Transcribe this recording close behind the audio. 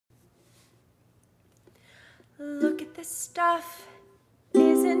Look at this stuff,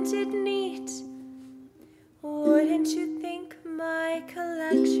 isn't it neat? Wouldn't you think my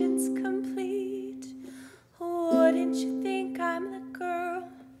collection's complete? Wouldn't you think I'm the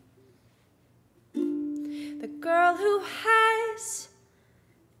girl who has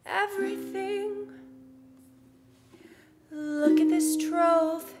everything? Look at this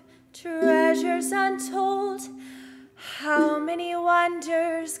trove, treasures untold. How many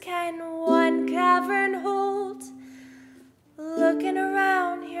wonders can one cavern hold? Looking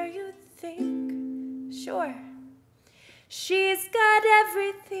around here you think, sure, she's got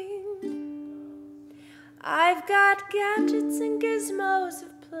everything. I've got gadgets and gizmos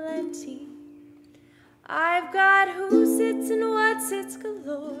of plenty. I've got who's its and what's its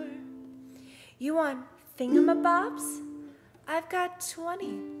galore. You want thingamabobs? I've got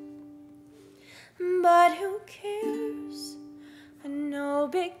 20. But who cares? No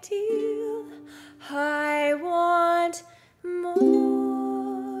big deal. I want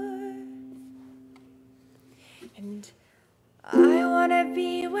more. And I want to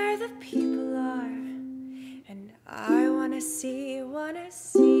be where the people are. And I want to see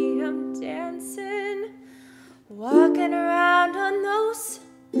them dancing. Walking around on those,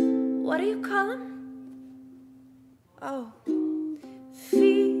 what do you call them? Oh,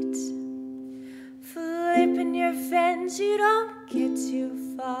 feet. Flipping your fins, you don't get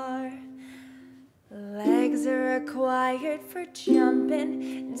too far. Legs are required for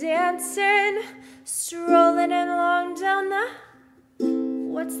jumping, dancing, strolling along down the,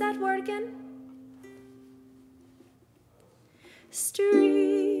 what's that word again?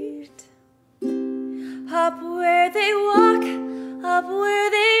 Street. Up where they walk, up where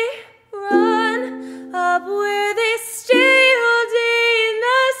they run, up where they stay all day in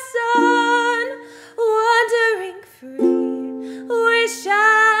the sun, wandering free. Wish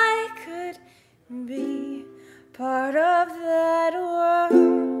I could be part of that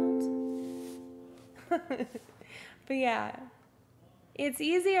world. But yeah, it's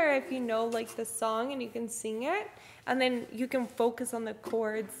easier if you know like the song and you can sing it, and then you can focus on the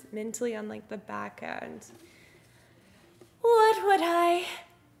chords mentally on like the back end. What would I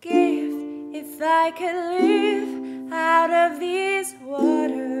give if I could live out of these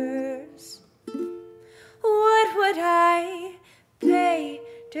waters? What would I pay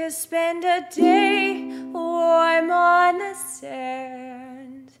to spend a day warm on the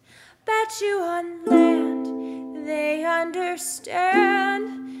sand? Bet you on land they understand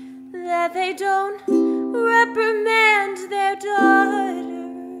that they don't reprimand their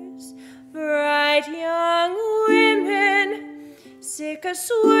daughters. Bright young women, sick of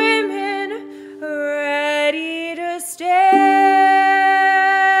swimming, ready to stand.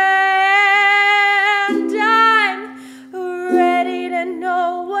 I'm ready to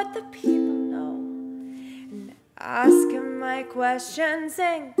know what the people know, and ask them my questions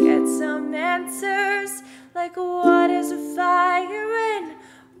and get some answers, like what is a fire and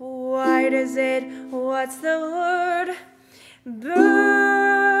why does it, what's the word,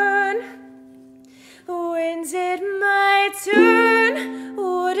 burn? When's it my turn?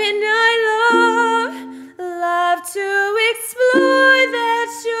 Wouldn't I love to explore that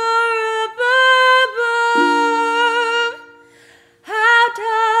shore up above, out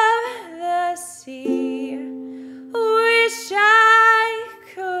of the sea? Wish I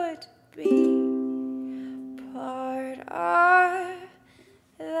could be part of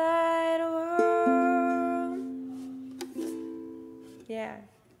that world. Yeah,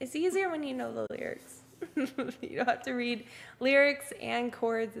 it's easier when you know the lyrics. You don't have to read lyrics and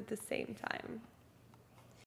chords at the same time.